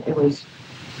done. It was,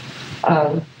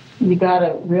 you got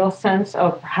a real sense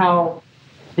of how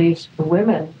these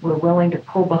women were willing to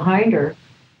pull behind her.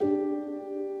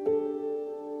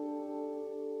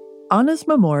 Anna's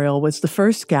memorial was the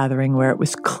first gathering where it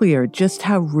was clear just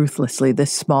how ruthlessly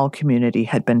this small community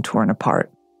had been torn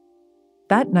apart.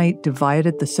 That night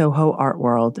divided the Soho art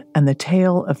world, and the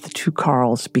tale of the two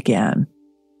Carls began.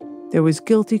 There was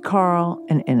guilty Carl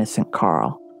and innocent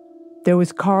Carl. There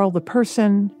was Carl the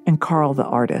person and Carl the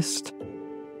artist.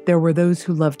 There were those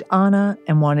who loved Anna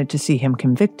and wanted to see him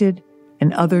convicted,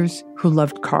 and others who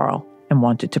loved Carl and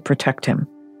wanted to protect him.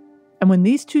 And when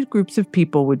these two groups of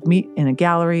people would meet in a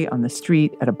gallery, on the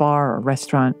street, at a bar or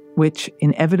restaurant, which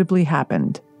inevitably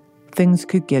happened, things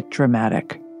could get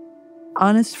dramatic.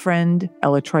 Anna's friend,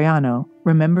 Ella Troiano,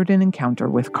 remembered an encounter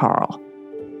with Carl.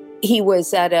 He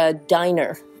was at a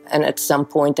diner, and at some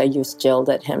point I just yelled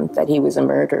at him that he was a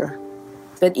murderer.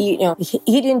 But, he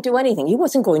didn't do anything. He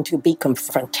wasn't going to be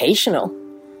confrontational.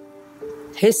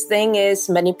 His thing is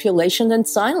manipulation and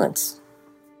silence.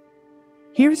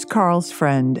 Here's Carl's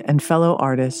friend and fellow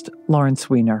artist, Lawrence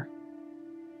Weiner.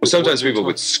 Well, sometimes people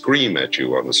would scream at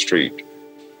you on the street.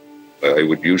 I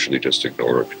would usually just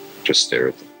ignore it, just stare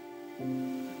at them.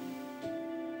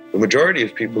 The majority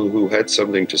of people who had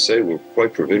something to say were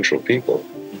quite provincial people.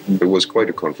 It was quite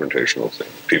a confrontational thing.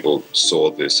 People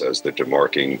saw this as the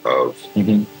demarking of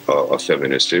a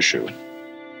feminist issue.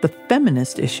 The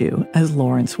feminist issue, as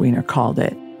Lawrence Weiner called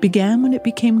it, began when it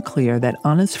became clear that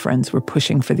Anna's friends were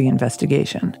pushing for the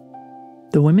investigation.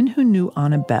 The women who knew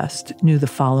Anna best knew the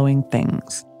following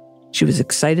things. She was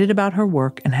excited about her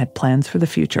work and had plans for the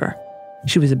future.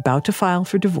 She was about to file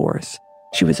for divorce.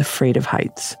 She was afraid of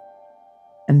heights.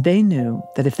 And they knew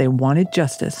that if they wanted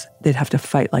justice, they'd have to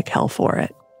fight like hell for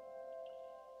it.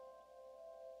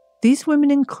 These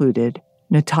women included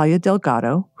Natalia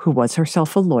Delgado, who was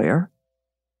herself a lawyer,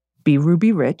 B.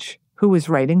 Ruby Rich, who was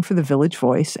writing for the Village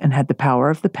Voice and had the power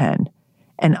of the pen,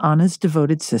 and Anna's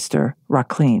devoted sister,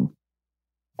 Racqueline.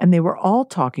 And they were all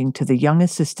talking to the young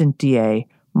assistant DA,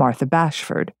 Martha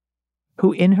Bashford,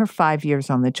 who in her 5 years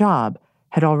on the job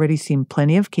had already seen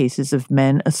plenty of cases of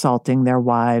men assaulting their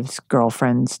wives,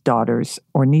 girlfriends, daughters,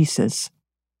 or nieces.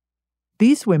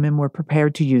 These women were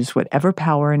prepared to use whatever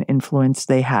power and influence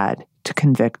they had to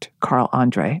convict Carl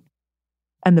Andre.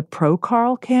 And the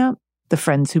pro-Carl camp, the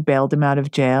friends who bailed him out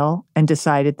of jail and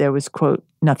decided there was, quote,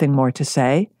 nothing more to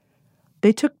say,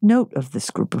 they took note of this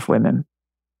group of women.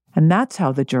 And that's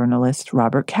how the journalist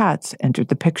Robert Katz entered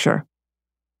the picture.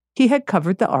 He had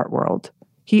covered the art world.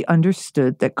 He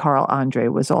understood that Carl Andre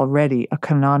was already a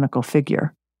canonical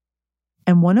figure.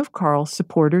 And one of Carl's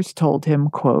supporters told him,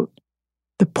 quote,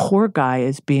 the poor guy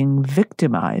is being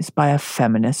victimized by a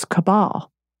feminist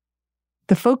cabal.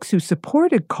 The folks who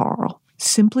supported Carl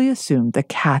simply assumed that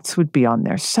Katz would be on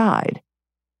their side,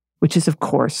 which is, of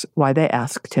course, why they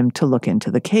asked him to look into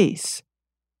the case.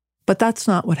 But that's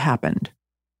not what happened.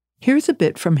 Here's a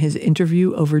bit from his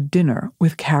interview over dinner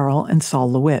with Carol and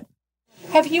Saul LeWitt.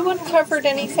 Have you uncovered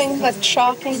anything that's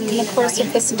shocking in the course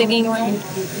of this digging around?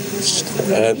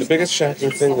 The biggest shocking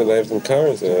thing that I've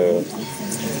uncovered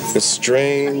is a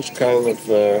strange kind of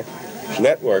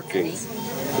networking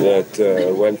that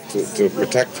went to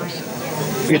protect her.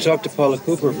 You talked to Paula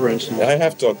Cooper, for instance. I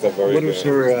have talked to her. What was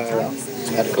her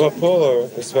attitude? Well, Paula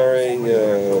is very...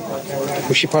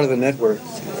 was she part of the network?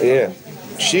 Yeah.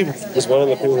 She was one of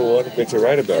the people who wanted me to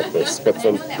write about this, but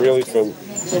from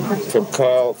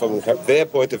Carl, from their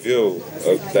point of view,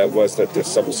 that was that there's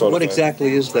some sort of... What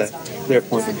exactly is that, their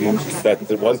point of view? That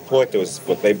at one point there was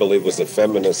what they believed was a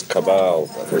feminist cabal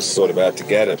that was sort of out to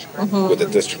get it with the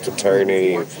district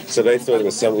attorney. So they thought it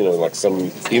was some, like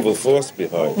some evil force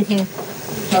behind it.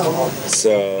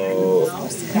 So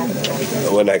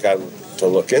when I got to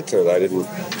look into it, I didn't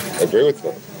agree with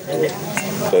them.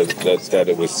 That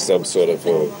it was some sort of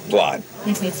a plot.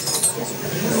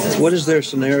 What is their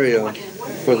scenario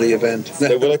for the event? They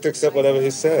were willing to accept whatever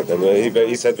he said, and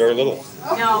he said very little.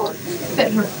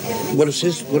 What is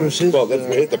his? Well,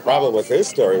 the problem with his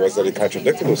story was that he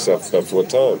contradicted himself a couple of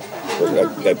times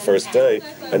that first day,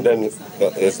 and then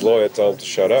his lawyer told him to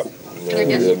shut up. And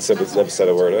never said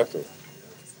a word after.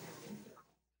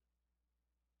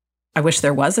 I wish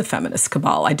there was a feminist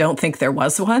cabal. I don't think there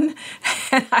was one,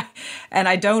 and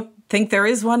I don't think there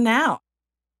is one now.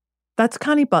 That's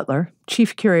Connie Butler,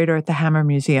 chief curator at the Hammer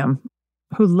Museum,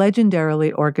 who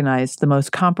legendarily organized the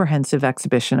most comprehensive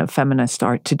exhibition of feminist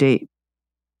art to date.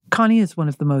 Connie is one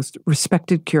of the most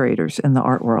respected curators in the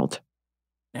art world.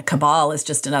 A cabal is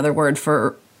just another word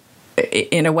for,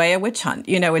 in a way, a witch hunt.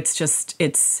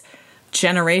 It's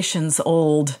generations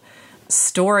old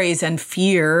stories and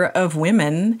fear of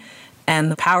women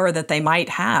and the power that they might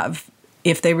have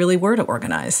if they really were to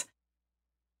organize.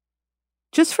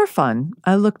 Just for fun,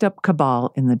 I looked up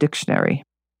cabal in the dictionary.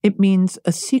 It means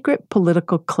a secret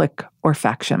political clique or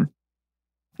faction.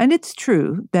 And it's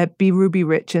true that B. Ruby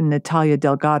Rich and Natalia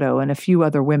Delgado and a few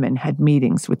other women had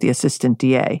meetings with the assistant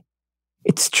DA.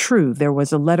 It's true there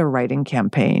was a letter-writing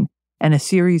campaign and a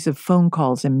series of phone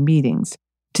calls and meetings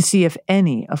to see if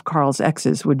any of Carl's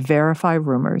exes would verify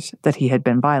rumors that he had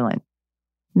been violent.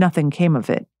 Nothing came of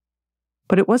it.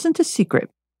 But it wasn't a secret.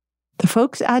 The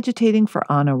folks agitating for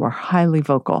Anna were highly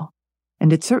vocal,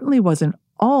 and it certainly wasn't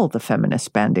all the feminists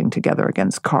banding together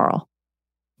against Carl.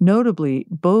 Notably,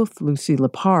 both Lucy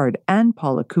Lepard and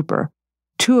Paula Cooper,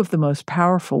 two of the most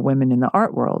powerful women in the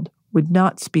art world, would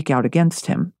not speak out against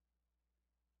him.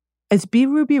 As B.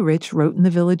 Ruby Rich wrote in the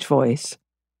Village Voice,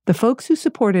 the folks who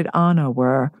supported Anna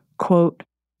were, quote,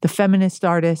 the feminist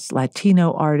artists,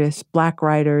 Latino artists, Black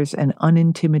writers, and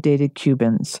unintimidated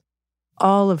Cubans,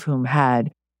 all of whom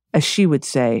had, as she would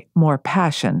say, more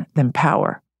passion than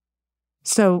power.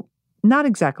 So, not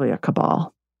exactly a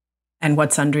cabal. And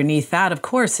what's underneath that, of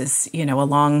course, is, a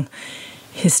long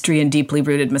history and deeply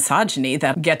rooted misogyny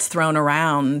that gets thrown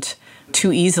around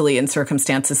too easily in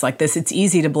circumstances like this. It's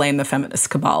easy to blame the feminist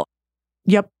cabal.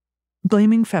 Yep.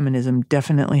 Blaming feminism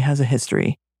definitely has a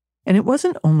history. And it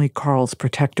wasn't only Carl's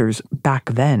protectors back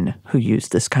then who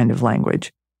used this kind of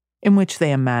language, in which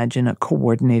they imagine a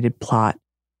coordinated plot,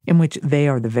 in which they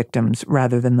are the victims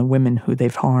rather than the women who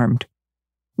they've harmed.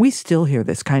 We still hear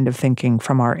this kind of thinking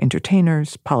from our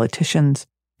entertainers, politicians,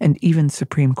 and even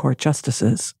Supreme Court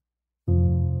justices.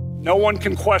 No one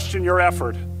can question your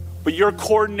effort, but your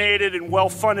coordinated and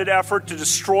well-funded effort to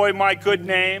destroy my good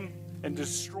name and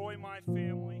destroy my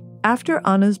family. After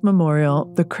Anna's memorial,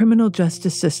 the criminal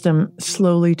justice system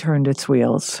slowly turned its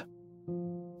wheels.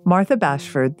 Martha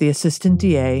Bashford, the assistant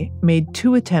DA, made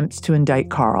 2 attempts to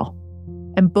indict Carl,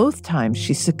 and both times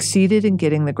she succeeded in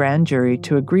getting the grand jury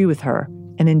to agree with her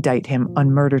and indict him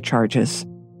on murder charges.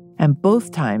 And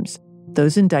both times,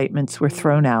 those indictments were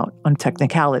thrown out on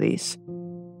technicalities,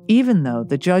 even though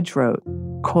the judge wrote,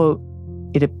 quote,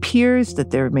 it appears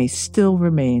that there may still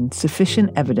remain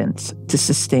sufficient evidence to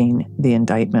sustain the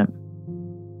indictment.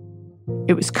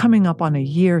 It was coming up on a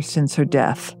year since her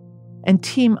death, and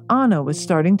Team Anna was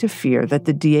starting to fear that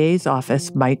the DA's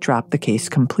office might drop the case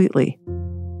completely.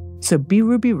 So B.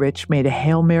 Ruby Rich made a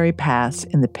Hail Mary pass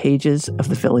in the pages of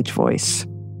the Village Voice.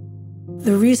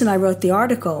 The reason I wrote the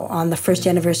article on the first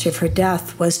anniversary of her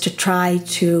death was to try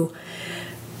to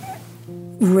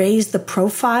raise the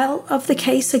profile of the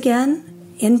case again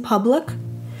in public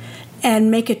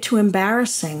and make it too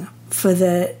embarrassing for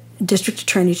the district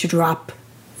attorney to drop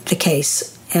the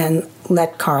case and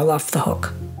let Carl off the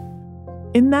hook.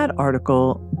 In that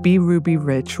article, B. Ruby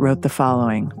Rich wrote the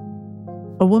following.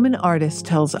 A woman artist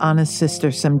tells Anna's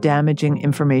sister some damaging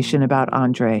information about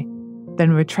Andre,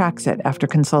 then retracts it after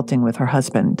consulting with her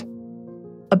husband.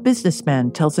 A businessman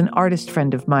tells an artist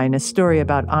friend of mine a story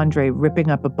about Andre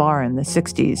ripping up a bar in the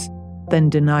 60s,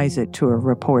 then denies it to a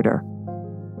reporter.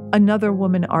 Another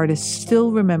woman artist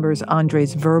still remembers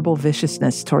Andre's verbal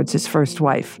viciousness towards his first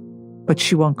wife, but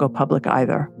she won't go public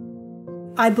either.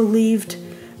 I believed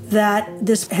that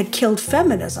this had killed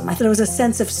feminism. I thought it was a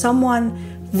sense of someone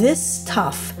this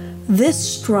tough,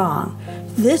 this strong,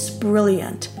 this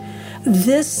brilliant,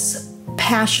 this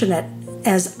passionate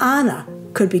as Anna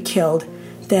could be killed,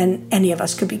 then any of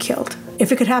us could be killed.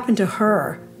 If it could happen to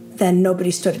her, then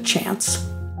nobody stood a chance.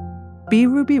 B.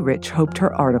 Ruby Rich hoped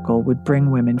her article would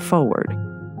bring women forward,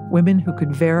 women who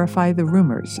could verify the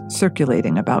rumors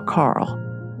circulating about Carl.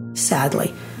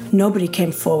 Sadly, nobody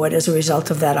came forward as a result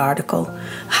of that article.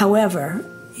 However,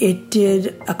 it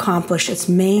did accomplish its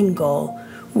main goal,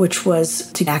 which was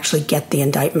to actually get the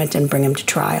indictment and bring him to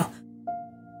trial.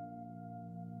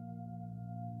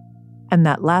 And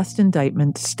that last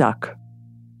indictment stuck.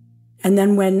 And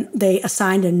then when they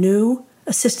assigned a new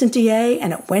assistant DA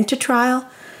and it went to trial,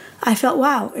 I felt,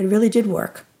 wow, it really did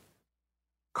work.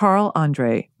 Carl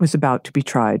Andre was about to be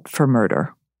tried for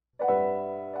murder.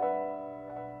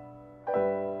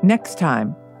 Next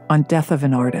time on Death of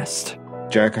an Artist.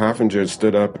 Jack Hoffinger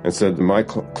stood up and said, my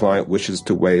client wishes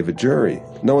to waive a jury.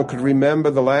 No one could remember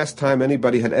the last time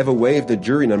anybody had ever waived a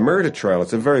jury in a murder trial.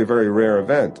 It's a very, very rare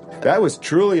event. That was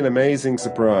truly an amazing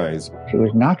surprise. She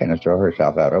was not going to throw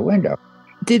herself out a window.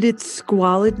 Did its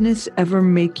squalidness ever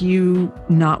make you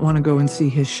not want to go and see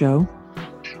his show?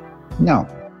 No.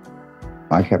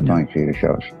 I kept going to see the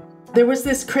shows. There was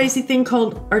this crazy thing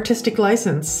called artistic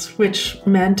license, which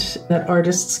meant that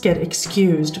artists get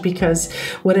excused because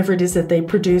whatever it is that they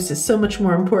produce is so much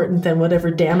more important than whatever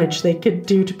damage they could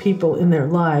do to people in their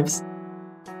lives.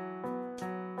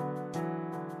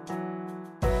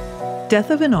 Death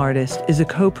of an Artist is a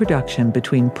co-production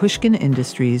between Pushkin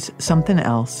Industries, Something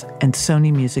Else, and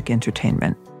Sony Music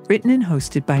Entertainment. Written and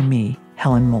hosted by me,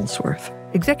 Helen Molesworth.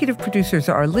 Executive producers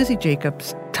are Lizzie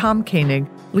Jacobs, Tom Koenig,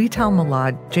 Lital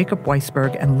Malad, Jacob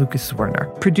Weisberg, and Lucas Werner.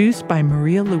 Produced by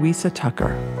Maria Louisa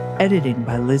Tucker. Editing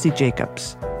by Lizzie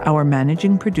Jacobs. Our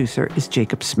managing producer is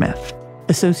Jacob Smith.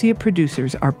 Associate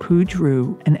producers are Pooj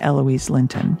Rue and Eloise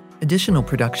Linton. Additional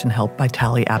production help by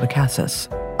Tali Abacassis.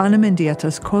 Ana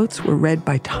Mendieta's quotes were read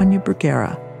by Tanya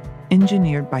Bruguera.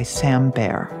 Engineered by Sam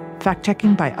Baer.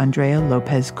 Fact-checking by Andrea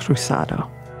Lopez Cruzado.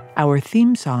 Our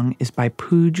theme song is by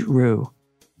Pooj Rue.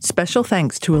 Special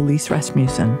thanks to Elise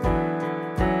Rasmussen.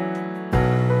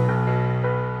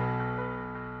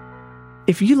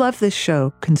 If you love this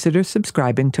show, consider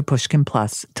subscribing to Pushkin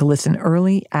Plus to listen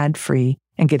early, ad-free,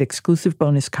 and get exclusive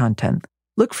bonus content.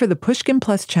 Look for the Pushkin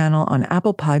Plus channel on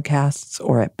Apple Podcasts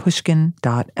or at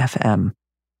pushkin.fm.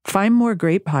 Find more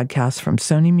great podcasts from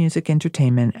Sony Music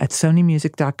Entertainment at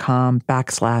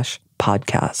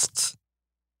sonymusic.com/podcasts.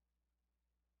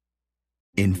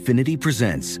 Infiniti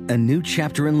presents a new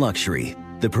chapter in luxury,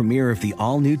 the premiere of the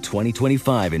all-new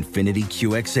 2025 Infiniti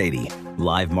QX80,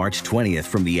 live March 20th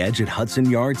from the Edge at Hudson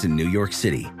Yards in New York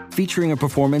City, featuring a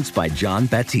performance by John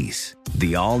Batiste.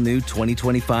 The all-new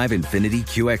 2025 Infiniti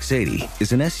QX80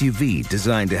 is an SUV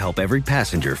designed to help every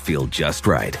passenger feel just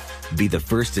right. Be the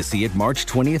first to see it March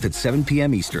 20th at 7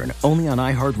 p.m. Eastern, only on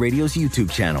iHeartRadio's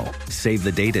YouTube channel. Save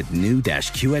the date at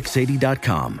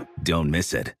new-QX80.com. Don't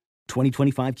miss it.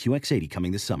 2025 QX80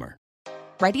 coming this summer.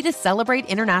 Ready to celebrate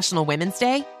International Women's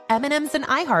Day? M&M's and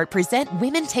iHeart present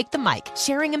Women Take the Mic,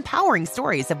 sharing empowering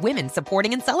stories of women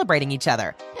supporting and celebrating each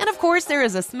other. And of course, there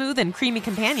is a smooth and creamy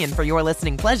companion for your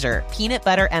listening pleasure, peanut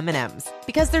butter M&M's.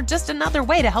 Because they're just another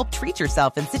way to help treat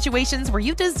yourself in situations where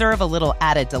you deserve a little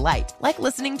added delight, like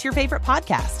listening to your favorite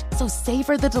podcast. So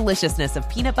savor the deliciousness of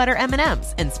peanut butter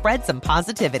M&M's and spread some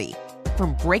positivity.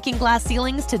 From breaking glass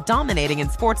ceilings to dominating in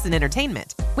sports and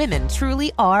entertainment, women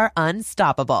truly are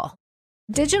unstoppable.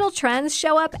 Digital trends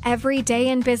show up every day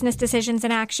in business decisions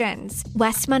and actions.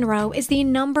 West Monroe is the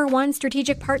 #1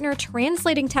 strategic partner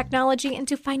translating technology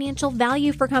into financial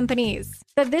value for companies.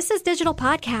 The This Is Digital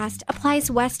podcast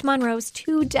applies West Monroe's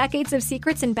 2 decades of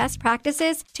secrets and best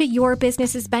practices to your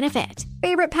business's benefit.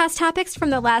 Favorite past topics from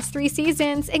the last 3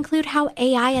 seasons include how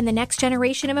AI and the next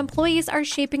generation of employees are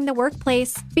shaping the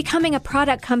workplace, becoming a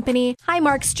product company,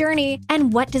 Highmark's journey,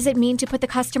 and what does it mean to put the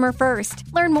customer first.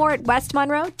 Learn more at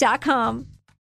westmonroe.com.